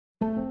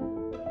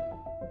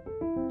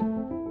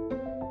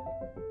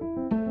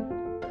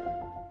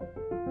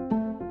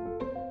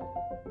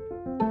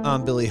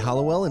I'm Billy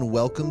Hollowell, and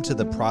welcome to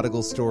the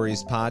Prodigal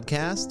Stories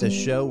Podcast, a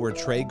show where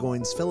Trey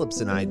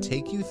Goins-Phillips and I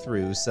take you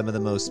through some of the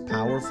most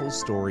powerful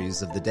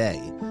stories of the day.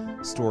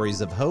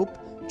 Stories of hope,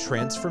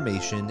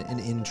 transformation, and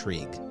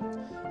intrigue.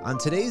 On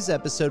today's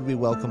episode, we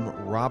welcome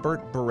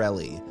Robert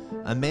Borelli,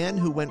 a man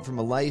who went from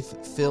a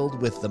life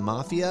filled with the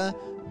Mafia,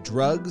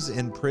 drugs,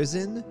 and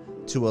prison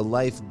to a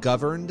life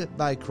governed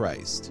by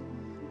Christ.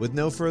 With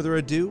no further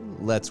ado,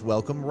 let's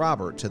welcome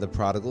Robert to the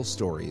Prodigal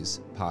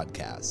Stories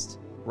Podcast.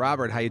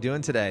 Robert, how you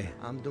doing today?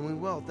 I'm doing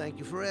well. Thank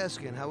you for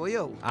asking. How are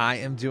you? I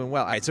am doing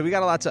well. All right, so we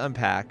got a lot to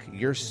unpack.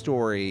 Your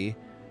story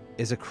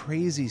is a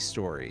crazy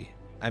story.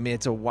 I mean,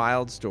 it's a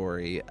wild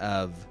story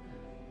of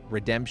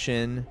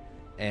redemption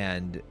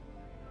and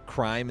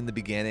crime in the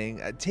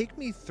beginning. Take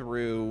me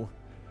through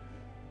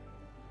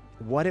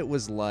what it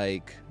was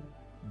like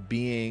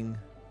being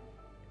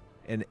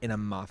in a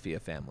Mafia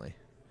family.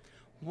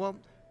 Well,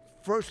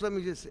 first let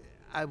me just,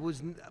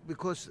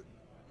 because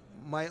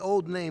my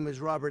old name is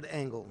Robert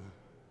Engel.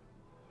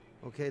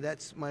 Okay,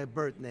 that's my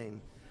birth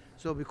name.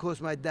 So because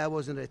my dad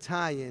wasn't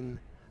Italian,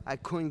 I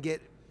couldn't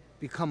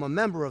become a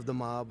member of the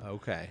mob.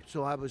 Okay.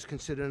 So I was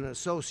considered an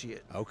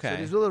associate. Okay. So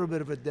there's a little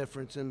bit of a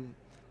difference. And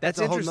that's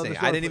a whole interesting. nother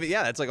story. I didn't even,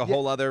 that's like a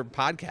whole other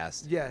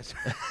podcast. Yes.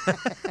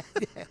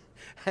 Yeah.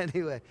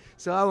 Anyway,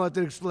 so I wanted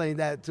to explain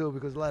that too,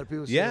 because a lot of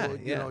people say, well,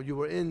 you know, you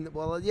were in,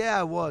 well, yeah,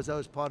 I was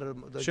part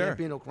of the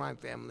Gambino crime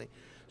family.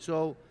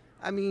 So,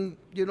 I mean,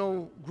 you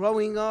know,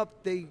 growing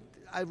up,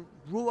 I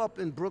grew up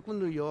in Brooklyn,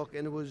 New York,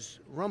 and it was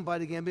run by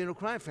the Gambino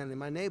crime family,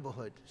 my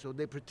neighborhood. So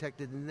they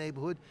protected the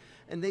neighborhood,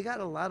 and they got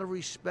a lot of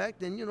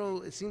respect. And you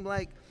know, it seemed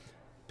like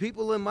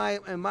people in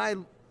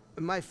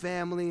my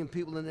family and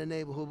people in the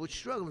neighborhood were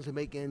struggling to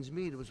make ends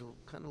meet. It was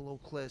a kind of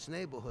low-class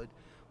neighborhood,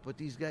 but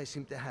these guys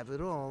seemed to have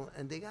it all,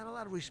 and they got a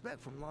lot of respect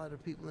from a lot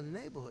of people in the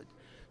neighborhood.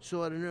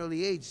 So at an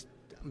early age,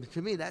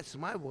 to me, that's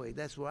my way.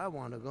 That's where I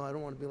want to go. I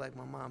don't want to be like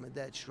my mom and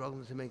dad,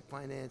 struggling to make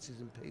finances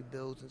and pay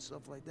bills and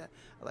stuff like that.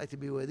 I like to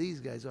be where these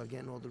guys are,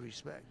 getting all the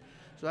respect.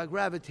 So I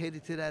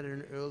gravitated to that at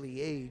an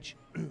early age.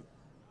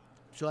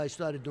 So I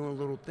started doing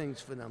little things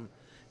for them.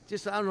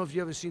 Just, I don't know if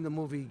you ever seen the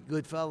movie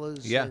Goodfellas.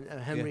 Yeah. And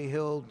Henry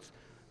Hill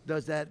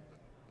does that,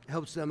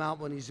 helps them out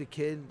when he's a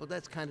kid. But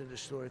that's kind of the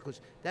story,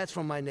 because that's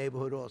from my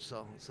neighborhood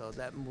also. So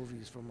that movie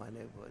is from my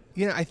neighborhood.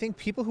 You know, I think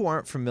people who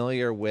aren't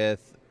familiar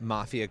with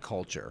Mafia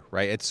culture,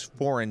 right? It's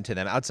foreign to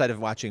them outside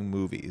of watching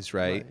movies,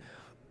 right?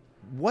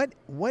 What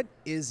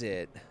is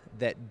it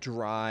that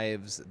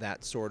drives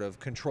that sort of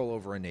control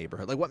over a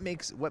neighborhood? Like what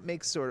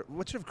sort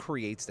of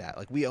creates that?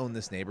 Like, we own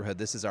this neighborhood,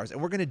 this is ours,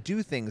 and we're going to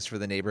do things for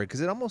the neighborhood,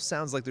 because it almost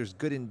sounds like there's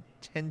good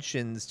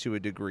intentions to a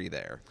degree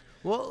there.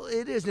 Well,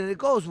 it is, and it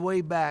goes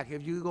way back.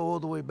 If you go all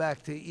the way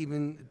back to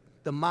even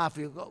the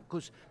Mafia,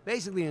 because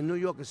basically in New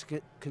York it's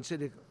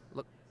considered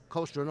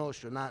Cosa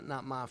Nostra,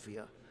 not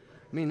Mafia.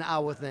 I mean,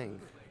 our thing.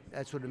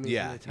 That's what it means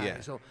in Italian.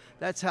 Yeah. So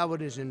that's how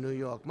it is in New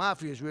York.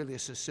 Mafia is really a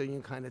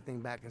Sicilian kind of thing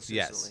back in Sicily.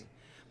 Yes.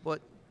 But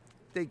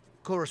they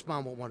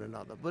correspond with one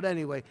another. But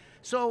anyway,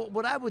 so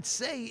what I would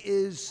say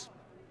is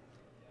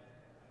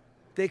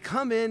they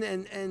come in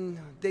and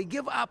they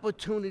give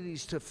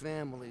opportunities to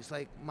families.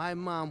 Like, my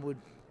mom would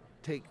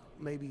take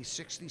maybe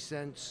 60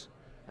 cents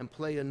and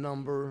play a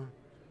number,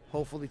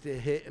 hopefully to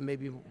hit, and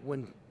maybe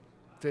win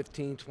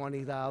 $15,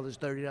 $20,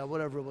 $30,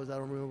 whatever it was. I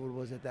don't remember what it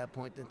was at that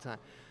point in time.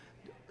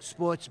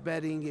 Sports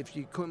betting, if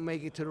you couldn't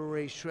make it to the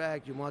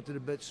racetrack, you wanted to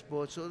bet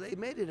sports. So they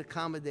made it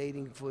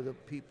accommodating for the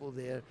people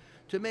there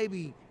to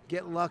maybe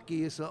get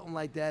lucky or something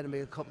like that and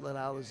make a couple of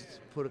dollars,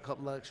 put a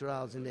couple of extra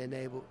dollars in their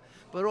neighborhood,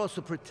 but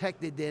also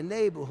protected their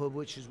neighborhood,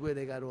 which is where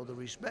they got all the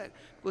respect.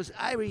 Because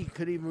I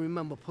could even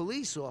remember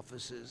police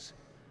officers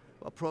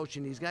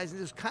approaching these guys, and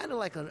it was kind of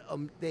like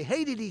they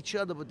hated each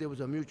other, but there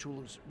was a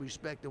mutual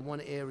respect in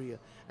one area,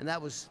 and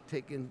that was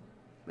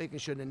making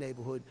sure the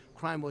neighborhood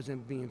crime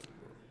wasn't being,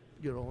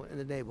 you know, in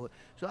the neighborhood.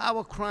 So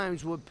our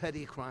crimes were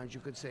petty crimes, you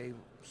could say,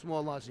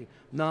 small larceny,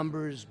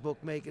 numbers,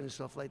 bookmaking, and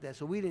stuff like that.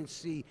 So we didn't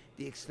see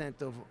the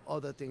extent of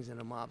other things in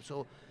the mob.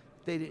 So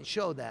they didn't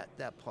show that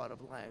part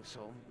of life.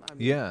 So I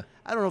mean,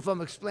 I don't know if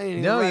I'm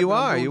explaining. No, it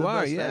right, you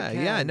are.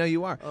 Yeah. No,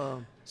 you are.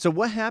 So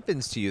what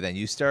happens to you then?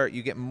 You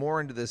get more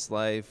into this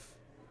life.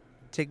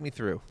 Take me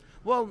through.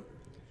 Well,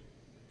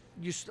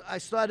 I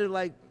started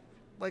like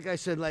I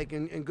said, like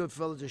in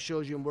Goodfellas, it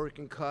shows you in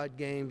working card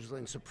games,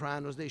 like in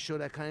Sopranos, they show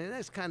that kind of.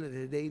 That's kind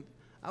of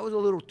I was a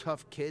little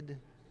tough kid,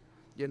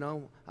 you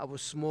know. I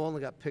was small and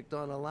got picked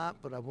on a lot,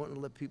 but I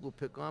wouldn't let people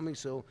pick on me,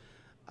 so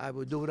I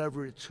would do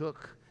whatever it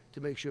took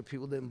to make sure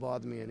people didn't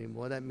bother me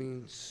anymore. That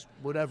means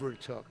whatever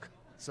it took.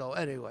 So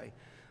anyway,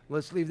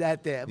 let's leave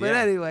that there. But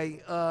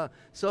anyway,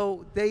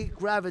 so they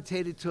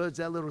gravitated towards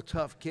that little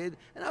tough kid,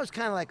 and I was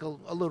kind of like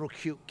a little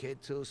cute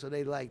kid too, so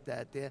they liked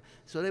that there.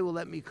 So they would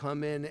let me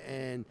come in,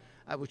 and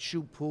I would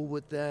shoot pool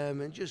with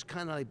them and just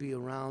kind of like be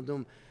around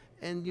them.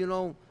 And, you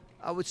know,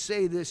 I would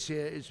say this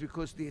here is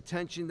because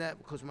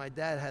because my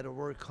dad had to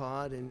work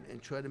hard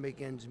and try to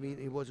make ends meet.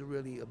 He wasn't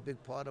really a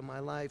big part of my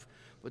life,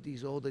 but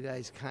these older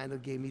guys kind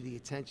of gave me the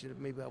attention that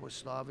maybe I was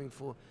starving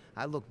for.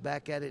 I look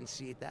back at it and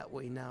see it that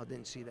way now.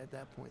 Didn't see it at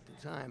that point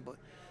in time, but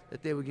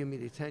that they would give me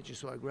the attention,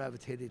 so I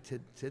gravitated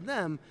to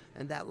them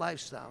and that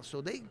lifestyle.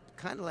 So they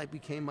kind of like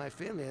became my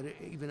family,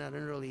 even at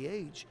an early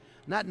age,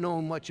 not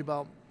knowing much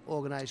about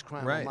organized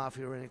crime or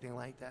mafia or anything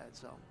like that.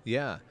 So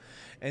yeah,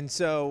 and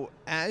so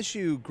as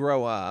you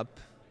grow up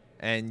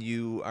and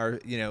you are,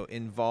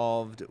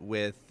 involved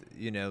with,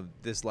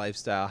 this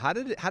lifestyle, how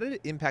did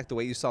it impact the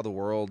way you saw the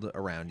world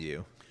around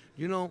you?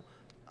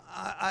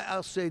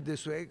 I'll say it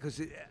this way,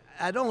 because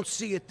I don't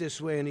see it this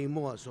way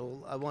anymore,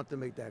 so I want to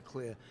make that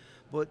clear.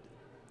 But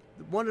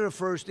one of the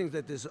first things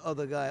that this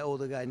older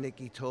guy,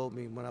 Nicky, told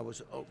me when I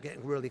was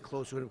getting really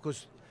close with him,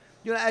 because,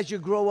 as you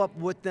grow up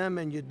with them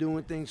and you're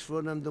doing things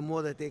for them, the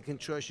more that they can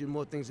trust you, the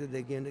more things that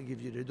they're going to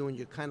give you to do, and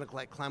you kind of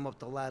like climb up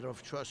the ladder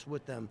of trust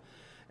with them.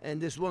 And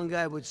this one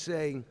guy would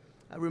say,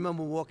 I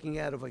remember walking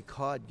out of a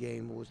card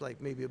game. It was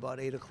like maybe about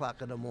 8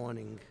 o'clock in the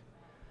morning,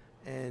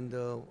 and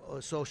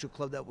a social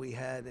club that we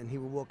had, and he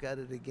would walk out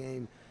of the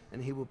game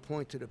and he would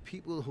point to the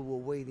people who were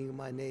waiting in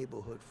my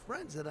neighborhood,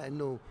 friends that I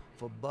knew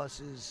for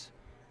buses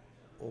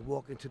or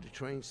walking to the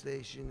train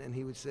station, and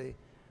he would say,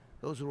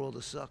 those are all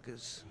the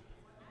suckers.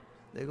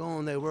 They go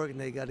and they work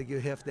and they got to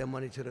give half their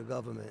money to the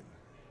government.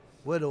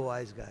 We're the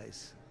wise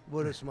guys.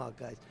 We're the smart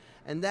guys.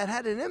 And that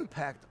had an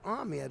impact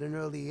on me at an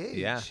early age.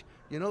 Yeah.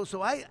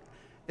 So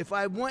if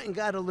I went and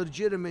got a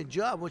legitimate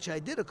job, which I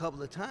did a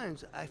couple of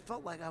times, I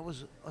felt like I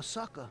was a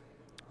sucker.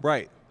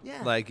 Right.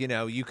 Yeah. Like,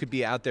 you could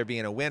be out there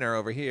being a winner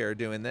over here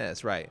doing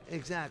this. Right.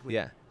 Exactly.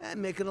 Yeah.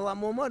 And making a lot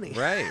more money.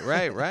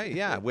 Right.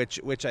 Yeah.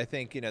 Which I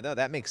think,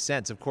 that makes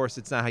sense. Of course,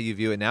 it's not how you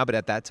view it now, but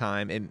at that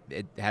time,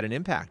 it had an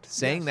impact.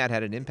 Saying that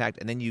had an impact,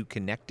 and then you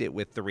connect it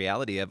with the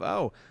reality of,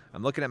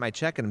 I'm looking at my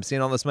check and I'm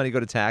seeing all this money go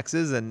to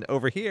taxes, and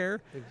over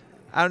here,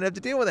 I don't have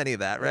to deal with any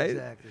of that, right?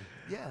 Exactly.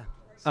 Yeah.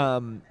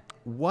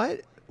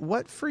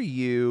 What for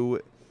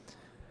you,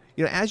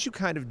 as you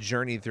kind of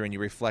journey through and you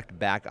reflect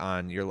back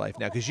on your life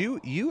now, because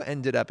you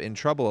ended up in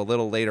trouble a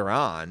little later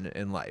on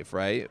in life,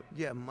 right?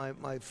 Yeah,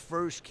 my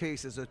first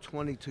case as a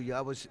 22-year,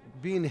 I was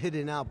being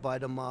hidden out by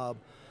the mob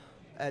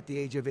at the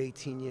age of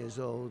 18 years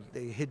old.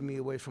 They hid me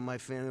away from my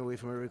family, away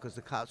from everybody, because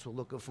the cops were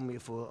looking for me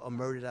for a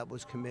murder that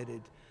was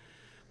committed.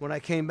 When I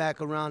came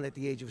back around at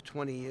the age of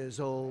 20 years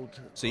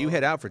old. So you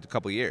hid out for a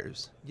couple of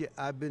years. Yeah,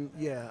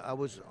 I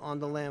was on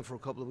the lam for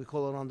we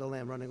call it on the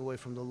lam, running away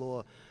from the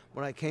law.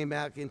 When I came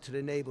back into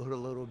the neighborhood a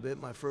little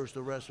bit, my first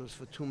arrest was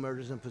for 2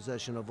 murders in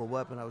possession of a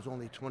weapon. I was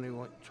only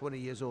 20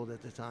 years old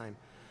at the time.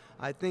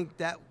 I think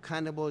that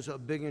kind of was a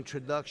big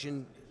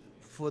introduction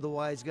for the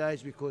wise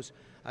guys, because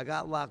I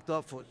got locked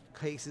up for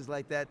cases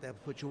like that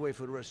put you away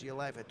for the rest of your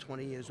life at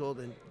 20 years old.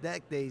 And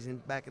that days,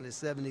 back in the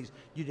 70s,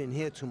 you didn't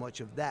hear too much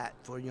of that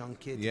for a young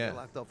kid to get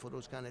locked up for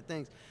those kind of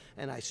things.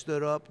 And I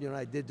stood up,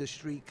 I did the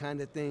street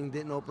kind of thing,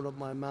 didn't open up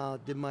my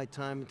mouth, did my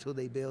time until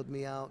they bailed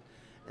me out.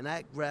 And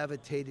I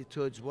gravitated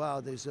towards, wow,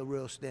 there's a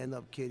real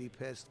stand-up kid. He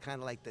passed kind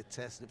of like the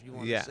test, if you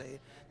want to say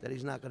it, that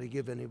he's not going to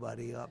give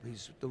anybody up.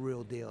 He's the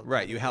real deal.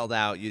 Right, you held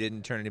out. You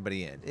didn't turn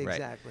anybody in.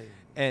 Exactly.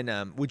 Right.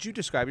 And would you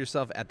describe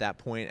yourself at that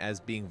point as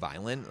being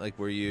violent? Like,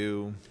 were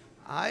you...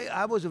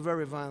 I was a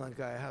very violent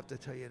guy, I have to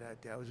tell you that.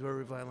 I was a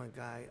very violent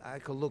guy. I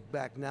could look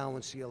back now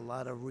and see a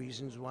lot of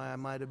reasons why I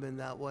might have been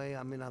that way.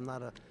 I mean, I'm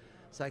not a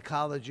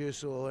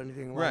psychologist or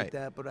anything like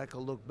that, but I could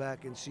look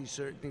back and see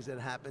certain things that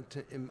happened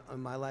in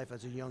my life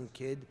as a young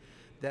kid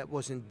that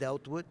wasn't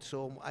dealt with.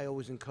 So I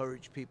always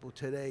encourage people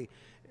today.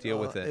 Deal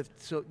with it.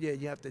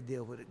 You have to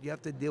deal with it. You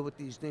have to deal with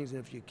these things, and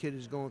if your kid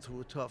is going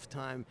through a tough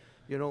time,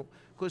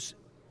 because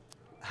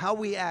how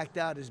we act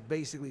out is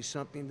basically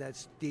something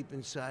that's deep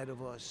inside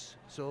of us.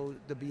 So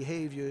the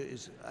behavior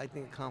is, I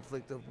think, a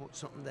conflict of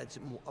something that's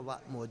a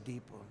lot more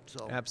deeper.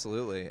 So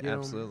absolutely.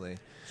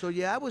 So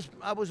yeah, I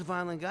was a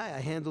violent guy.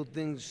 I handled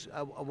things.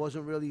 I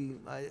wasn't really.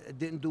 I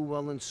didn't do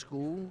well in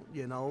school.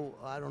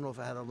 I don't know if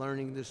I had a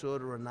learning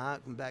disorder or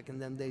not. And back in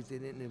them days, they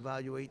didn't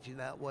evaluate you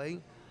that way.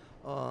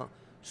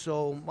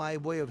 So my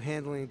way of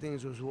handling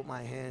things was with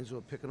my hands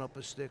or picking up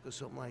a stick or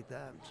something like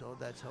that. So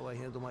that's how I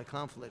handle my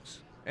conflicts.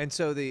 And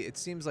so it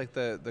seems like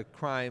the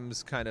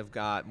crimes kind of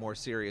got more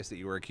serious that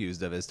you were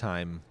accused of as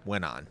time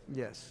went on.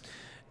 Yes.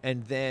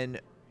 And then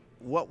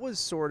what was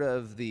sort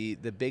of the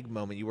big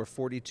moment? You were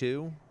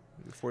 42?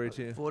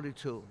 42?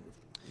 42,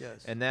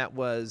 yes. And that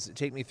was,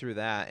 take me through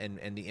that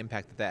and the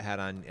impact that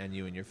had on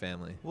you and your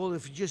family. Well,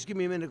 if you just give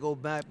me a minute to go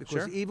back,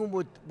 because even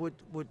with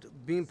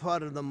being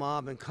part of the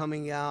mob and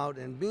coming out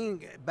and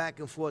being back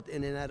and forth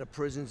in and out of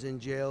prisons and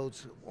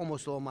jails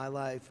almost all my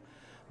life,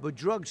 but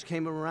drugs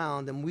came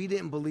around, and we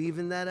didn't believe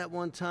in that at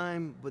one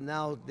time, but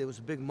now there was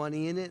big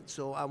money in it,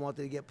 so I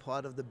wanted to get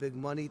part of the big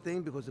money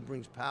thing because it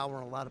brings power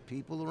and a lot of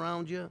people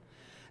around you.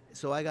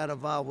 So I got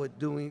involved with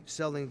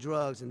selling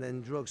drugs, and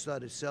then drugs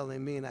started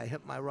selling me, and I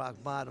hit my rock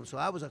bottom. So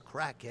I was a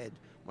crackhead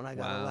when I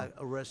got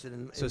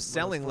arrested. So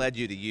selling led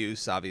you to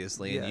use,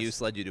 obviously, and use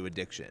led you to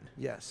addiction.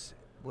 Yes,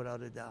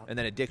 without a doubt. And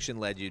then addiction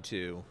led you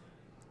to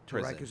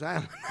prison. Rikers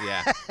Island.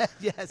 Yeah.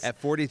 Yes. At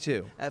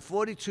 42. At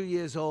 42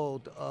 years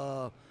old,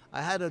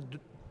 I had a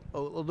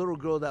little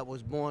girl that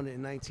was born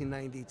in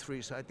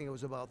 1993, so I think it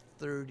was about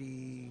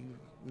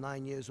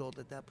 39 years old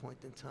at that point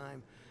in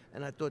time.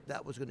 And I thought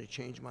that was going to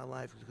change my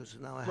life because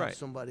now I have Right.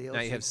 somebody else.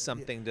 Now you have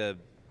something to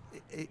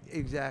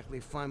Exactly.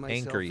 Find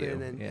myself anchor you.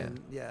 in.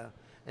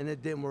 And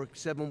it didn't work.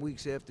 7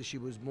 weeks after she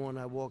was born,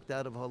 I walked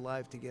out of her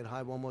life to get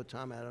high one more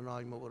time. I had an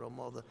argument with her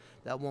mother.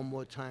 That one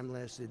more time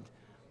lasted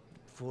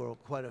for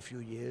quite a few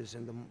years,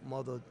 and the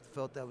mother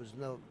felt that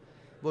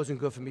wasn't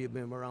good for me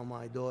being around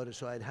my daughter,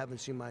 so I haven't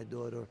seen my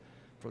daughter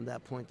from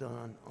that point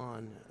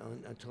on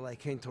until I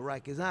came to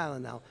Rikers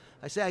Island. Now,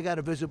 I say I got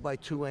a visit by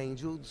two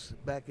angels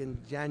back in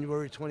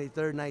January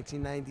 23rd,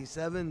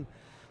 1997,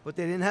 but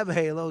they didn't have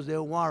halos. They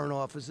were warrant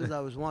officers. I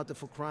was wanted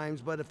for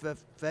crimes by the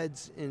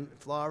feds in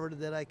Florida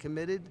that I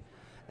committed,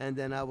 and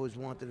then I was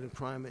wanted in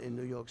crime in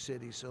New York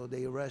City. So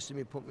they arrested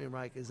me, put me in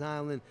Rikers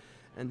Island,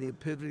 and the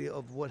epitome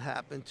of what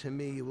happened to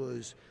me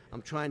was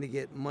I'm trying to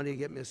get money to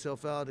get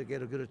myself out, to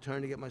get a good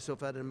attorney, to get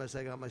myself out of the mess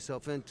I got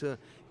myself into,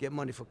 get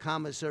money for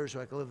commissary so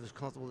I can live as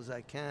comfortable as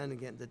I can and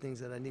get the things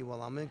that I need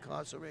while I'm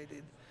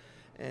incarcerated.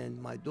 And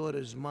my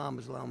daughter's mom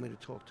is allowing me to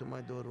talk to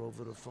my daughter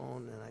over the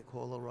phone, and I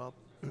call her up.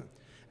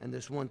 And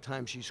this one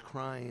time she's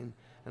crying,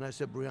 and I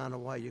said, Brianna,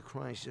 why are you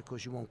crying? She said,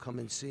 because you won't come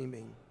and see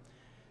me.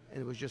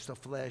 And it was just a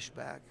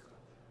flashback.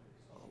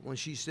 When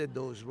she said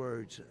those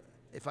words,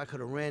 if I could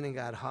have ran and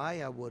got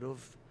high, I would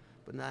have,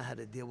 but now I had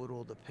to deal with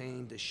all the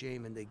pain, the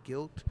shame, and the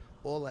guilt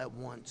all at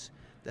once.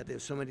 That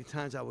there's so many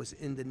times I was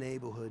in the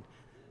neighborhood.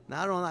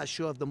 Now, I'm not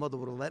sure if the mother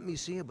would have let me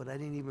see her, but I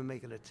didn't even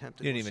make an attempt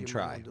to You didn't go even see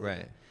try, my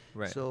daughter.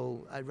 right.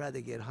 So I'd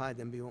rather get high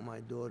than be with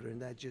my daughter,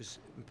 and that just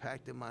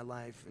impacted my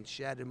life and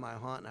shattered my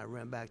heart, and I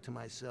ran back to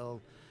my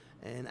cell.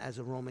 And as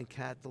a Roman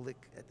Catholic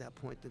at that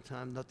point in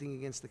time, nothing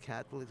against the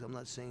Catholics, I'm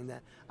not saying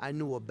that. I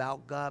knew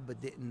about God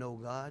but didn't know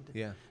God.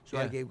 Yeah. So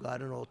I gave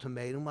God an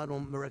ultimatum. I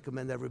don't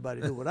recommend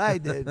everybody do what I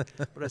did,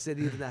 but I said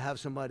even to have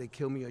somebody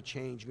kill me or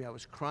change me. I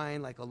was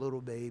crying like a little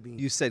baby.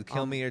 You said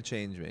kill me or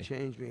change me.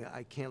 Change me.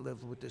 I can't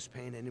live with this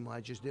pain anymore. I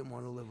just didn't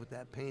want to live with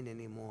that pain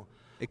anymore.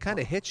 It kind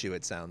of hit you,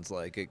 it sounds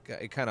like.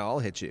 It kind of all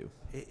hit you.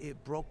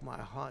 It broke my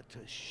heart,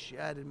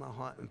 shattered my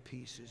heart in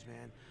pieces,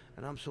 man.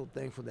 And I'm so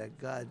thankful that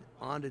God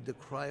honored the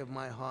cry of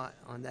my heart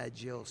on that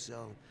jail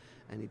cell.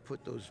 And he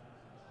put those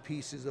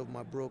pieces of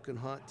my broken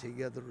heart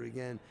together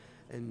again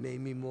and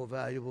made me more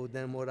valuable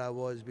than what I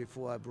was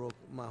before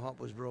my heart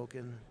was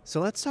broken.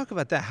 So let's talk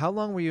about that. How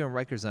long were you in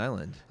Rikers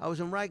Island? I was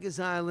in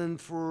Rikers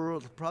Island for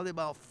probably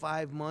about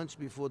 5 months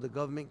before the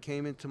government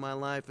came into my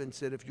life and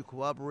said, if you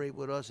cooperate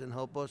with us and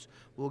help us,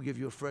 we'll give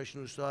you a fresh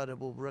new start and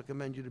we'll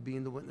recommend you to be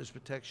in the witness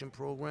protection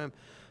program.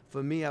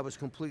 For me, I was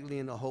completely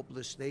in a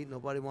hopeless state.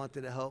 Nobody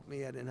wanted to help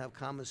me. I didn't have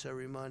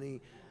commissary money.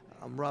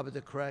 I'm Robert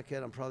the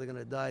crackhead. I'm probably going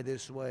to die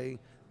this way.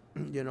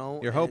 You know,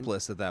 you're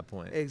hopeless at that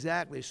point.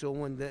 Exactly. So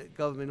when the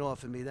government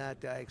offered me that,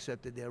 I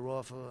accepted their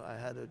offer. I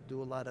had to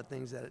do a lot of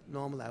things that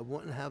normally I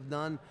wouldn't have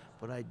done,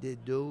 but I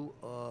did do.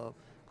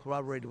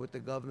 Corroborated with the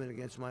government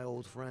against my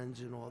old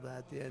friends and all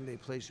that. And they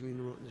placed me in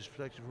the witness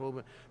protection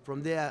program.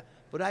 From there,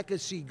 but I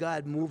could see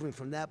God moving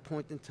from that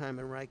point in time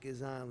in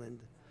Rikers Island.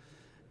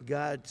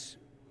 God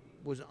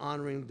was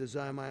honoring the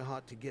desire of my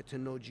heart to get to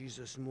know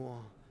Jesus more.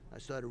 I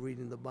started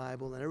reading the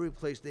Bible, and every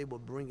place they were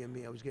bringing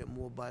me, I was getting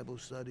more Bible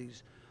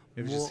studies.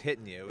 It was just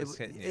hitting you. It was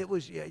hitting you. It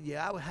was,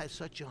 yeah. I had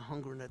such a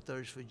hunger and a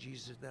thirst for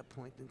Jesus at that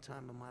point in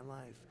time in my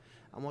life.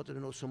 I wanted to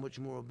know so much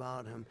more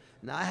about him.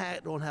 Now,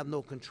 don't have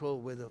no control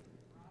where the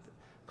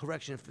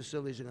correction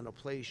facilities are going to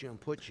place you and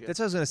put you. That's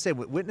what I was going to say.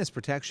 With witness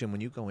protection, when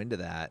you go into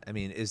that, I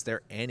mean, do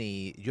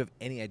you have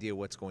any idea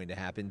what's going to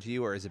happen to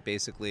you, or is it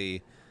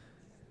basically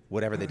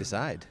whatever they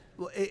decide?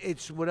 Well,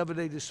 it's whatever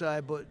they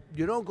decide, but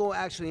you don't go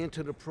actually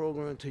into the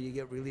program until you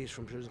get released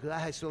from prison, because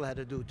I still had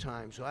to do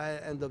time. So I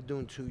ended up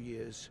doing 2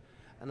 years.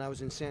 And I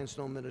was in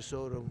Sandstone,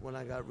 Minnesota when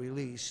I got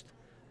released.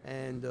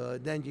 And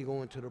then you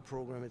go into the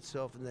program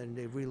itself, and then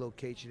they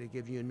relocate you. They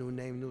give you a new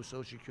name, new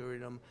social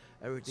security number,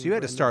 everything. So you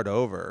had to start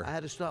over. I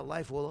had to start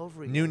life all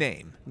over again. New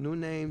name. New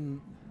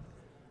name.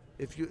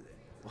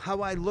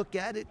 How I look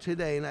at it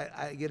today, and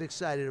I get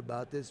excited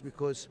about this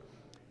because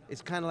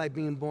it's kind of like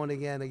being born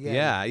again.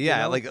 Yeah, you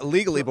know? like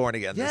legally born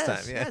again this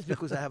time. Yeah. Yes,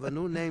 because I have a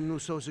new name, new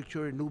social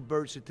security, new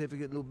birth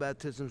certificate, new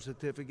baptism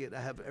certificate.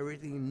 I have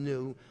everything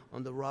new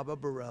under Robert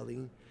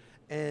Borelli.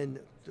 And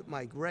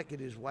my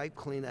record is wiped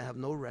clean. I have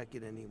no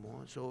record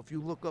anymore. So if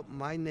you look up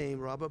my name,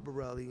 Robert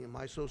Borelli, and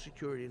my social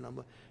security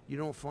number, you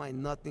don't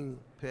find nothing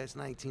past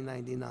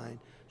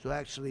 1999. So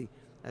actually,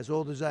 as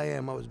old as I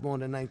am, I was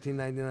born in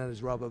 1999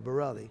 as Robert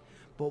Borelli.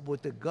 But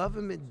what the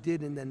government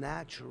did in the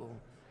natural,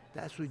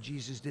 that's what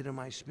Jesus did in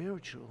my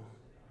spiritual.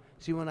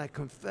 See, when I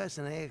confessed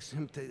and I asked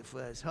him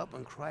for his help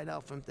and cried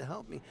out for him to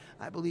help me,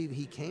 I believe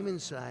he came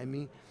inside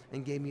me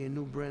and gave me a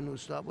brand new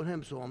start with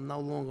him. So I'm no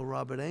longer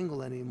Robert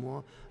Engel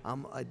anymore.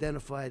 I'm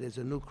identified as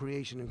a new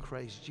creation in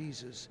Christ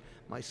Jesus.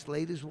 My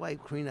slate is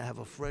wiped clean. I have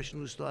a fresh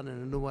new start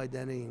and a new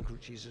identity in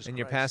Jesus Christ. And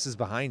your past is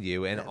behind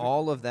you, and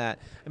all of that.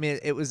 I mean,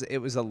 it was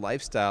a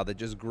lifestyle that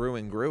just grew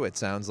and grew, it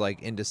sounds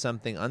like, into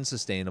something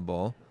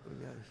unsustainable.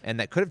 Yes. And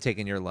that could have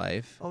taken your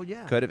life. Oh,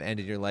 yeah. Could have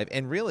ended your life.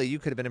 And really, you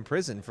could have been in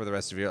prison for the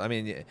rest of your life. I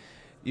mean,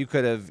 you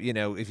could have,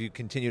 if you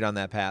continued on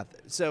that path.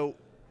 So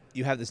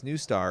you have this new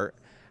start.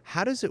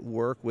 How does it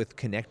work with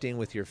connecting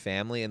with your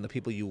family and the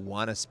people you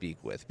want to speak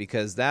with?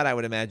 Because that, I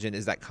would imagine,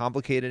 is that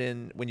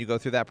complicated when you go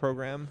through that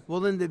program?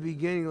 Well, in the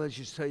beginning, let's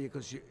just tell you,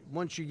 because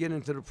once you get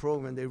into the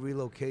program, they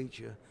relocate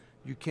you.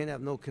 You can't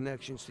have no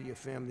connections to your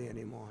family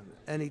anymore.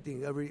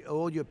 Anything,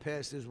 all your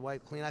past is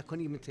wiped clean. I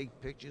couldn't even take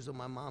pictures of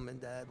my mom and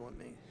dad with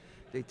me.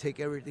 They take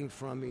everything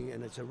from me,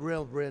 and it's a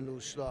real brand new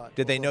start.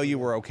 Did they know you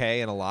were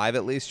okay and alive,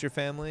 at least, your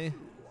family?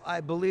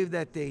 I believe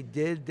that they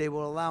did. They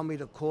would allow me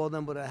to call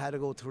them, but I had to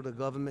go through the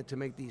government to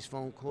make these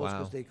phone calls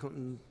because they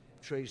couldn't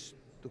trace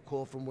the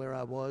call from where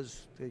I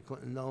was. They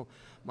couldn't know.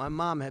 My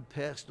mom had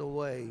passed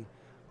away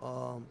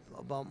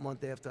about a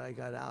month after I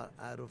got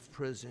out of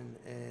prison,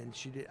 and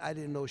I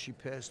didn't know she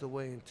passed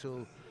away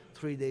until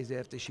 3 days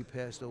after she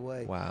passed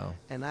away. Wow.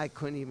 And I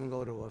couldn't even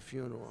go to her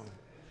funeral.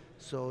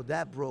 So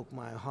that broke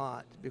my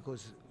heart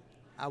because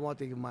I wanted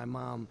to give my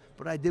mom,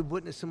 but I did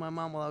witness to my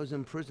mom while I was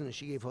in prison, and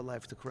she gave her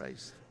life to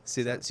Christ.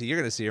 See that? So you're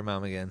going to see your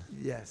mom again?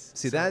 Yes.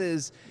 See, that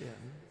is,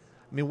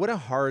 I mean, what a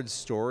hard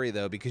story,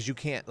 though, because you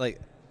can't,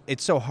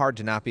 it's so hard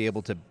to not be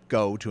able to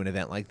go to an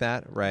event like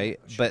that, right?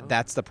 Sure. But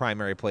that's the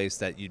primary place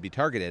that you'd be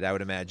targeted, I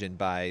would imagine,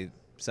 by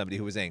somebody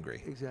who was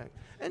angry. Exactly.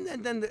 And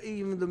then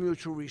even the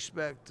mutual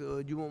respect,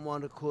 you won't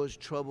want to cause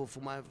trouble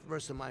for my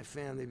rest of my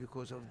family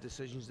because of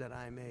decisions that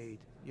I made,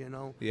 you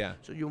know? Yeah.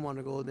 So you want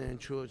to go there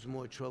and cause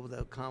more trouble,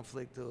 that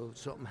conflict or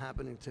something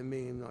happening to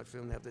me and my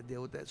family have to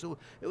deal with that. So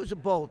it was a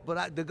both,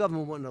 but the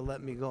government wouldn't have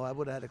let me go. I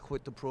would have had to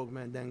quit the program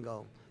and then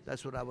go.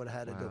 That's what I would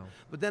have had to do.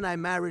 But then I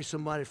married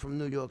somebody from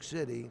New York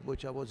City,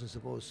 which I wasn't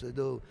supposed to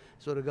do,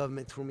 so the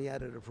government threw me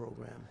out of the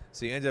program.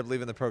 So you ended up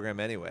leaving the program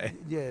anyway.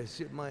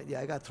 Yes,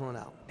 I got thrown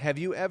out. Have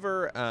you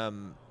ever,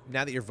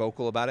 now that you're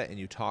vocal about it and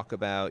you talk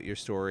about your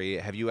story,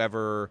 have you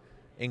ever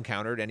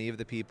encountered any of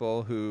the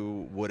people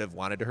who would have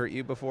wanted to hurt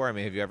you before? I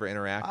mean, have you ever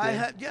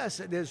interacted?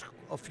 Yes. There's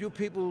a few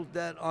people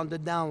that on the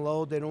down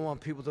low, they don't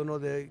want people to know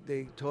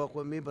they talk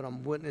with me, but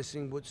I'm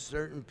witnessing with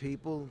certain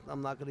people.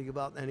 I'm not going to give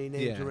out any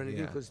names or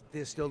anything because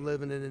they're still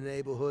living in the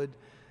neighborhood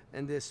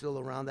and they're still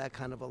around that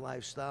kind of a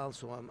lifestyle.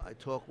 So I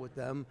talk with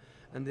them.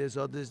 And there's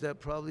others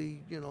that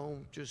probably,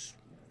 just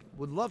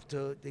would love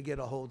to get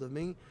a hold of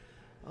me.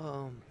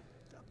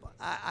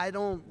 I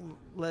don't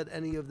let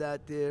any of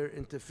that there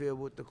interfere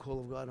with the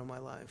call of God in my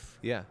life.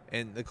 Yeah,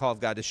 and the call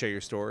of God to share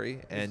your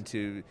story and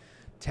to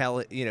tell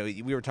it.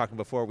 We were talking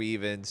before we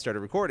even started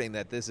recording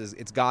that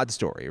it's God's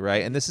story,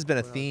 right? And this has been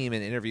a theme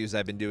in interviews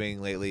I've been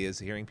doing lately, is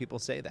hearing people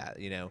say that,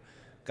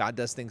 God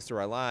does things through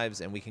our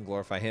lives and we can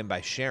glorify Him by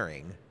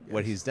sharing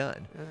what He's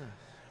done. Yeah.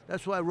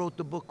 That's why I wrote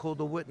the book called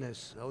The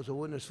Witness. I was a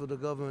witness for the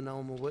government, now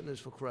I'm a witness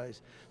for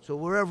Christ. So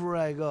wherever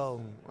I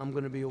go, I'm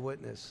going to be a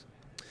witness.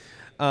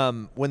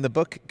 When the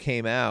book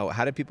came out,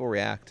 how did people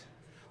react?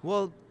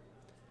 Well,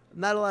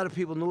 not a lot of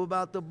people knew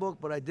about the book,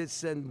 but I did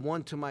send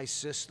one to my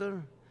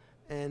sister,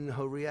 and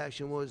her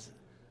reaction was,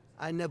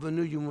 I never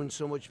knew you were in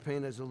so much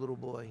pain as a little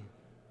boy.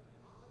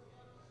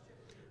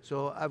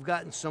 So I've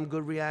gotten some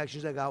good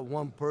reactions. I got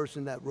one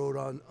person that wrote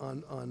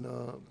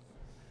on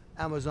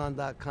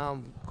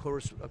Amazon.com,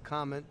 a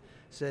comment,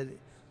 said,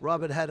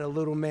 Robert had a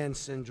little man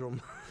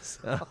syndrome.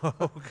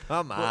 Oh,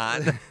 come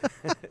on.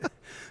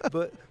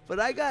 But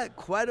I got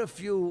quite a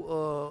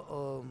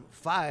few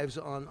fives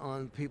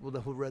on people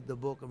who read the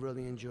book and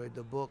really enjoyed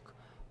the book.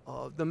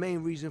 The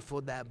main reason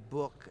for that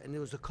book, and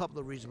there was a couple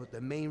of reasons, but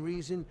the main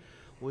reason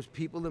was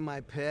people in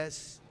my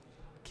past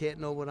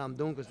can't know what I'm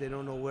doing because they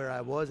don't know where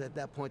I was at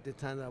that point in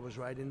time that I was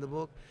writing the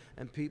book,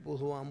 and people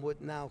who I'm with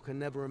now can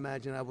never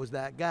imagine I was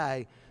that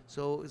guy.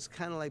 So it's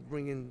kind of like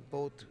bringing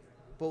both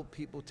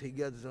people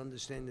together to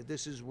understand that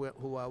this is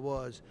who I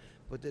was,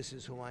 but this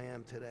is who I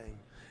am today.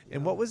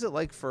 And what was it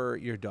like for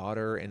your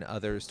daughter and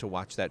others to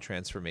watch that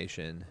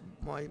transformation?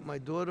 My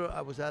daughter,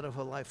 I was out of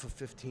her life for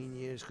 15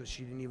 years because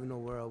she didn't even know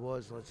where I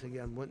was. Let's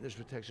again, witness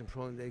protection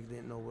program, they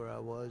didn't know where I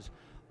was.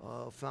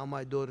 Found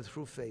my daughter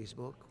through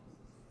Facebook,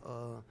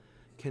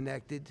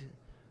 connected.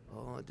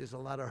 There's a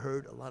lot of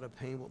hurt, a lot of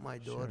pain with my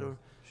daughter.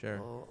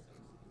 Sure.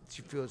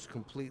 She feels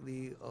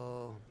completely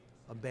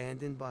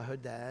abandoned by her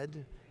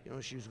dad.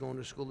 She was going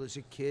to school as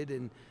a kid,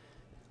 and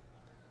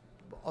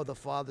other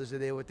fathers are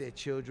there with their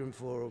children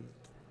for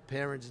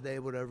Parents' Day,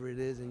 whatever it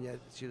is, and yet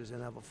she doesn't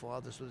have a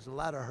father. So there's a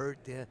lot of hurt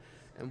there,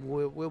 and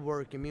we're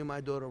working. Me and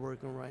my daughter are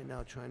working right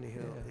now, trying to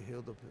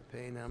heal the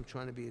pain. And I'm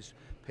trying to be as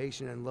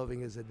patient and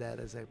loving as a dad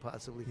as I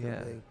possibly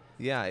can be.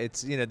 Yeah,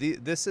 it's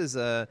this is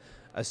a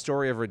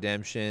story of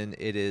redemption.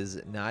 It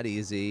is not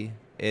easy.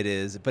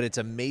 But it's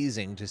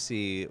amazing to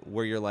see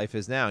where your life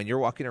is now, and you're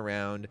walking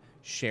around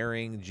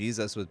sharing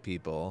Jesus with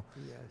people.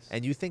 Yes.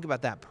 And you think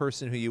about that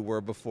person who you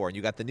were before, and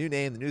you got the new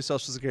name, the new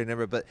social security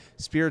number, but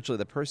spiritually,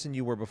 the person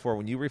you were before,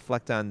 when you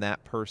reflect on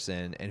that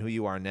person and who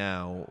you are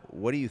now,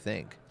 what do you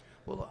think?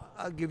 Well,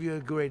 I'll give you a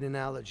great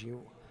analogy.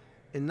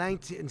 In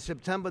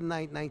September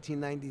 9th,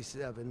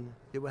 1997,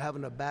 they were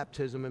having a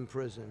baptism in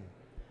prison,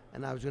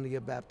 and I was going to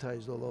get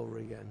baptized all over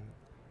again.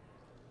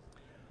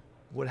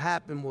 What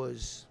happened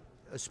was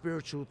a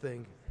spiritual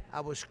thing. I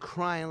was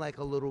crying like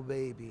a little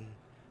baby.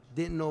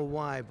 Didn't know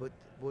why, but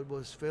what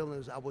was feeling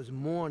is I was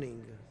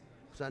mourning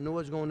So I knew I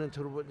was going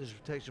into the witness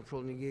protection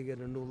program to get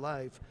a new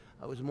life.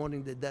 I was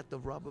mourning the death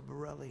of Robert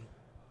Borelli.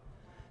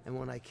 And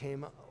when I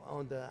came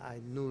under, I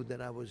knew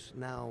that I was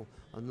now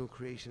a new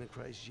creation in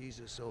Christ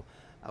Jesus. So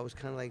I was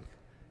kind of like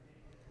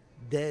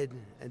dead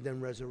and then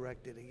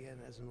resurrected again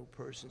as a new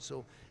person.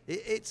 So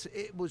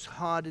it was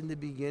hard in the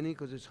beginning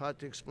because it's hard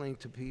to explain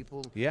to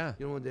people. Yeah.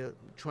 You know, when they're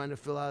trying to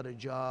fill out a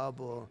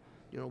job or,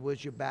 you know,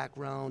 where's your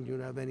background? You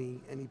don't have any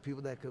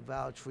people that could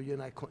vouch for you,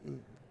 and I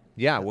couldn't.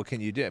 Yeah, what can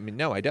you do? I mean,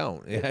 no, I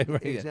don't. Yeah,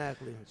 right.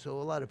 Exactly. So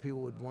a lot of people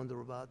would wonder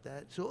about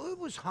that. So it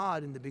was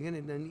hard in the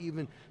beginning. And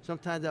even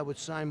sometimes I would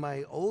sign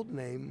my old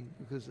name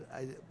because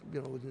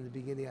in the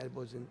beginning I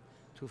wasn't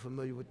too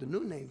familiar with the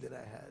new name that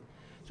I had.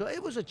 So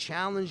it was a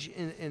challenge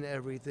in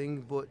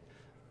everything, but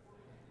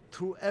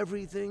through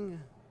everything,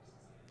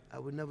 I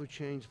would never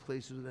change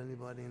places with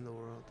anybody in the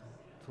world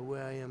for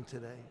where I am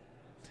today.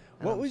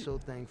 And I'm so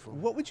thankful.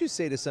 What would you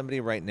say to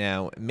somebody right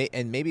now,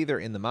 and maybe they're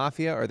in the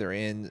Mafia or they're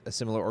in a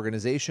similar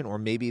organization, or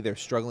maybe they're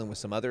struggling with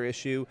some other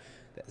issue,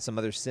 some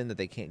other sin that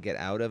they can't get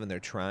out of and they're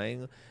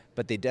trying,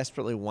 but they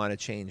desperately want to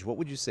change. What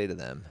would you say to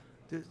them?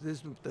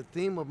 This the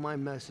theme of my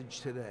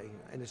message today,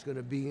 and it's going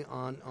to be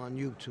on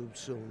YouTube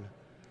soon,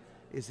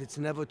 is it's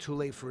never too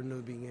late for a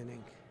new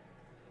beginning.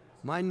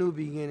 My new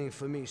beginning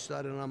for me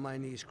started on my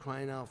knees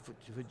crying out for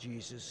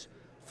Jesus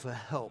for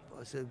help.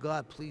 I said,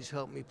 God, please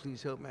help me,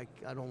 please help me.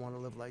 I don't want to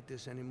live like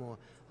this anymore.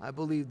 I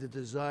believe the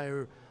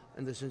desire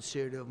and the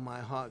sincerity of my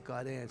heart,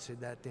 God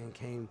answered that thing,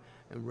 came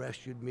and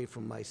rescued me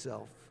from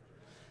myself.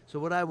 So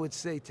what I would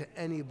say to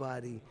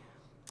anybody,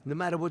 no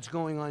matter what's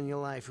going on in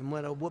your life, no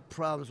matter what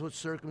problems, what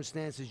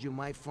circumstances you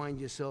might find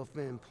yourself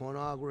in,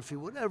 pornography,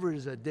 whatever it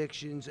is,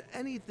 addictions,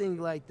 anything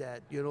like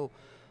that, you know,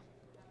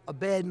 a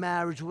bad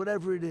marriage,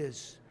 whatever it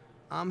is,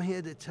 I'm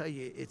here to tell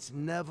you it's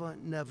never,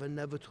 never,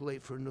 never too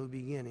late for a new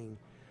beginning.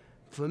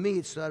 For me,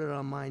 it started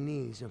on my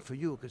knees, and for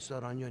you, it could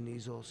start on your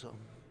knees also.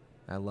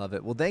 I love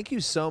it. Well, thank you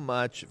so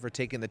much for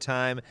taking the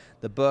time.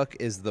 The book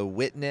is The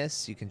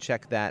Witness. You can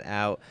check that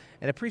out.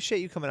 And appreciate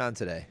you coming on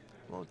today.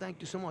 Well,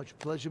 thank you so much.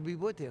 Pleasure to be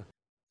with you.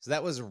 So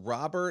that was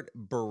Robert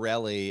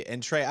Borelli.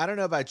 And Trey, I don't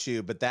know about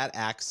you, but that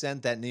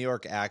accent, that New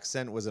York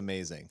accent was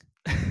amazing.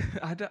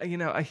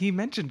 He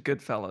mentioned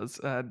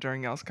Goodfellas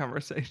during y'all's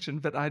conversation,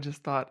 but I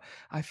just thought,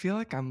 I feel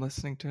like I'm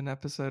listening to an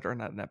episode, or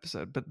not an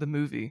episode, but the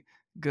movie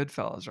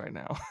Goodfellas right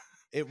now.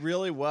 It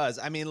really was.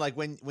 I mean, like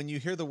when you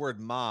hear the word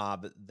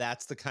mob,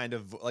 that's the kind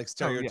of like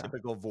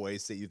stereotypical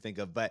voice that you think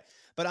of. But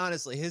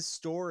honestly, his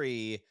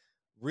story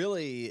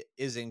really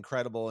is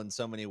incredible in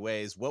so many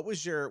ways. What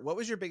was your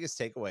biggest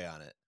takeaway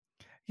on it?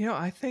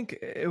 I think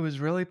it was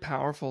really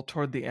powerful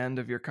toward the end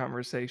of your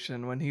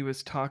conversation when he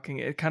was talking.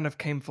 It kind of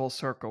came full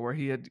circle where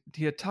he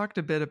had talked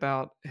a bit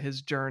about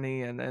his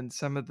journey and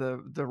some of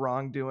the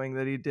wrongdoing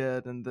that he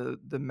did and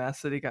the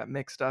mess that he got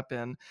mixed up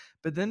in.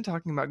 But then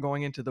talking about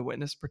going into the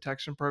witness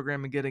protection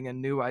program and getting a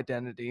new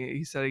identity.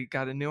 He said he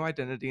got a new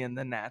identity in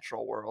the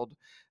natural world,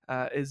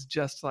 is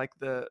just like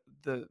the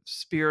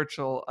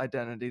spiritual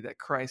identity that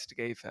Christ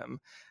gave him.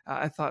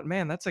 I thought,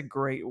 man, that's a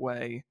great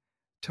way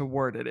to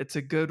word it. It's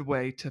a good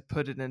way to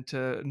put it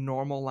into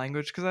normal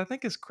language, because I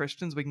think as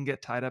Christians we can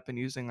get tied up in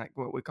using like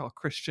what we call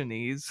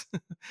Christianese,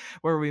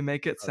 where we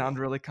make it sound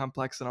really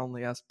complex and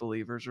only us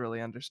believers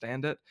really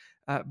understand it.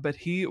 But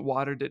he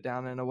watered it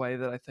down in a way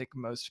that I think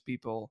most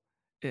people,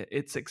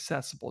 it's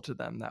accessible to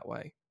them that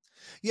way.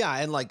 Yeah,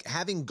 and like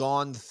having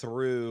gone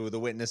through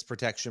the witness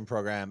protection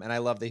program, and I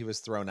love that he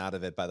was thrown out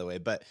of it, by the way,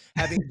 but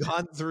having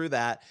gone through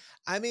that,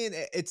 I mean,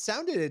 it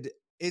sounded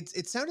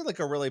like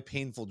a really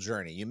painful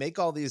journey. You make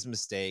all these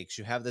mistakes.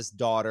 You have this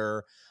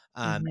daughter,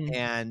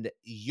 and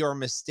your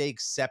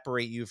mistakes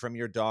separate you from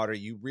your daughter.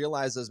 You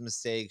realize those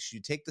mistakes. You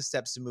take the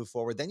steps to move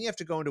forward. Then you have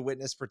to go into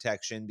witness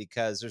protection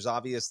because there's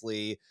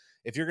obviously,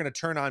 if you're going to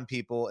turn on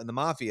people in the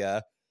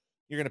Mafia,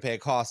 you're going to pay a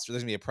cost, or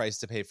there's going to be a price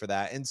to pay for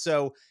that. And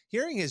so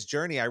hearing his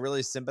journey, I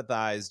really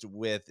sympathized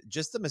with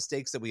just the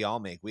mistakes that we all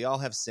make. We all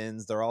have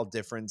sins. They're all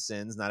different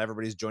sins. Not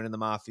everybody's joining the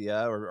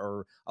Mafia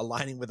or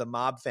aligning with a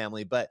mob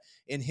family. But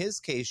in his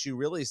case, you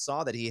really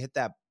saw that he hit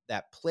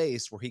that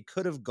place where he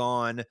could have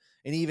gone,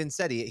 and he even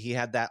said he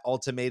had that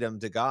ultimatum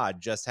to God,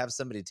 just have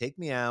somebody take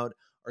me out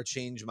or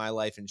change my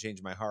life and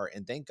change my heart.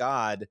 And thank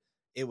God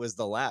it was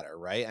the latter,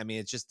 right? I mean,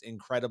 it's just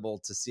incredible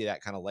to see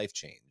that kind of life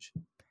change.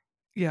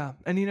 Yeah.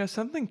 And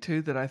something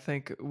too that I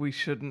think we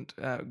shouldn't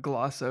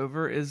gloss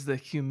over is the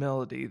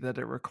humility that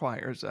it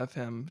requires of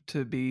him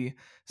to be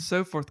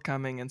so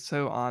forthcoming and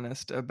so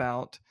honest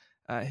about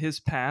his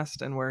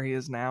past and where he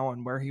is now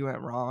and where he went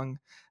wrong.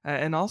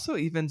 And also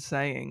even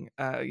saying,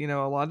 a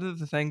lot of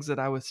the things that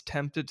I was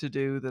tempted to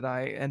do that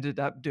I ended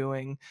up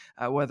doing,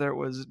 whether it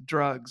was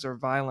drugs or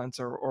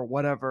violence or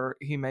whatever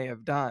he may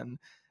have done,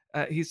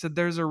 he said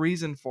there's a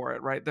reason for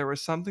it, right? There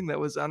was something that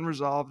was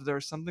unresolved. There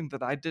was something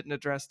that I didn't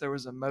address. There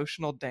was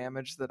emotional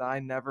damage that I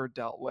never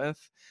dealt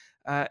with.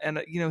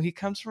 And he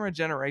comes from a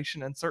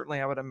generation, and certainly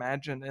I would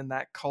imagine in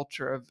that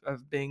culture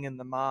of being in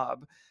the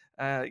mob,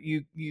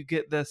 You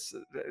get this,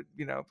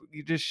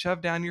 you just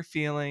shove down your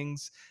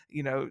feelings,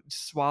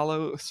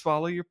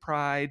 swallow your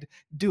pride,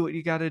 do what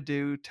you got to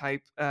do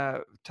type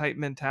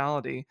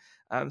mentality.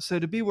 So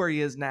to be where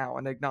he is now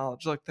and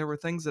acknowledge, look, there were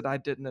things that I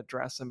didn't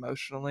address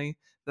emotionally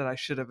that I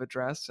should have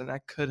addressed, and I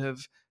could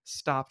have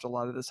stopped a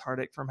lot of this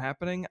heartache from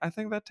happening. I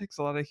think that takes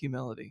a lot of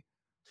humility.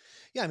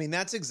 Yeah, I mean,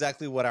 that's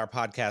exactly what our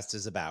podcast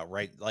is about,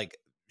 right? Like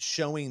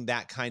showing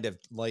that kind of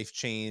life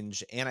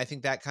change. And I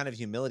think that kind of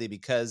humility,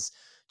 because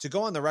to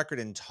go on the record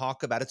and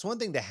talk about, it's one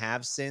thing to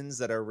have sins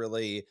that are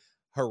really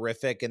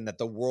horrific and that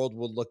the world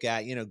will look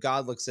at,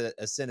 God looks at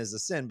a sin as a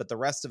sin, but the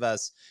rest of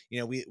us,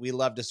 we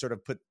love to sort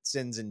of put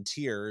sins in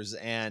tiers.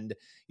 And,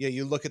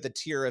 you look at the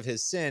tier of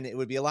his sin, it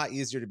would be a lot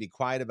easier to be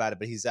quiet about it,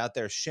 but he's out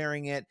there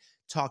sharing it,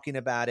 talking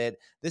about it.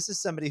 This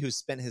is somebody who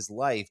spent his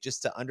life,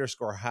 just to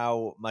underscore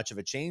how much of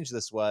a change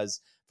this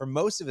was, for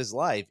most of his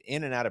life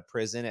in and out of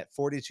prison. At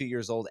 42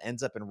 years old,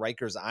 ends up in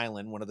Rikers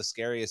Island, one of the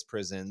scariest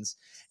prisons.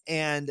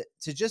 And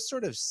to just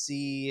sort of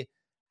see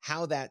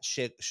how that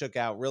shook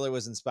out really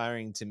was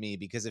inspiring to me,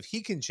 because if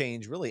he can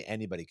change, really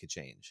anybody could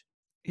change.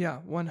 Yeah,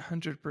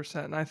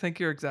 100%. And I think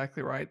you're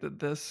exactly right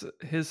that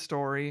his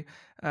story,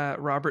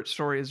 Robert's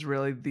story, is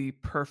really the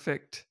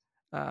perfect,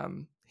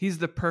 he's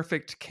the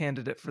perfect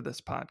candidate for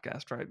this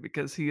podcast, right?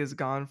 Because he has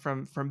gone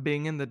from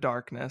being in the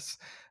darkness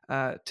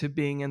to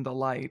being in the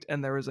light.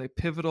 And there was a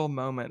pivotal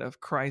moment of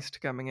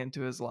Christ coming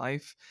into his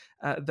life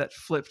that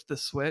flipped the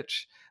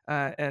switch,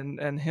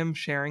 and him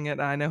sharing it.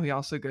 I know he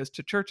also goes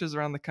to churches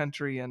around the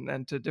country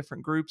and to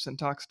different groups and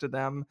talks to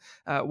them,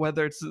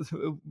 whether it's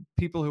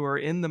people who are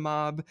in the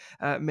mob,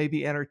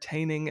 maybe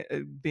entertaining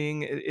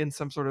being in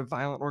some sort of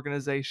violent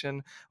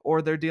organization,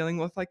 or they're dealing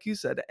with, like you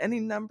said, any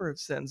number of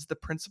sins. The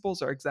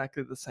principles are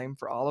exactly the same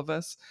for all of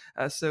us.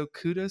 So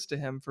kudos to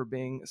him for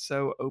being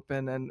so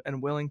open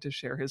and willing to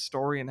share his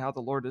story and how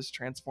the Lord has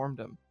transformed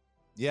him.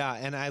 Yeah,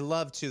 and I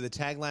love, too, the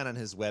tagline on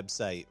his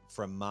website,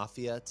 from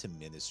Mafia to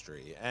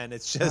Ministry. And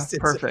it's just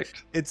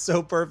perfect. It's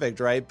so perfect,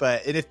 right?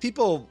 And if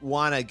people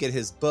want to get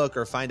his book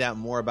or find out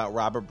more about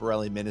Robert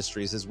Borelli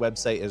Ministries, his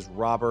website is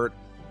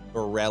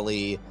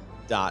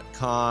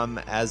robertborelli.com.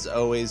 As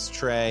always,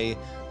 Trey,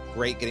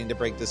 great getting to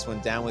break this one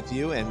down with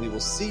you. And we will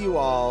see you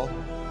all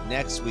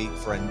next week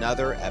for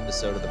another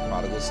episode of the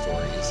Prodigal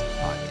Stories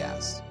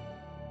Podcast.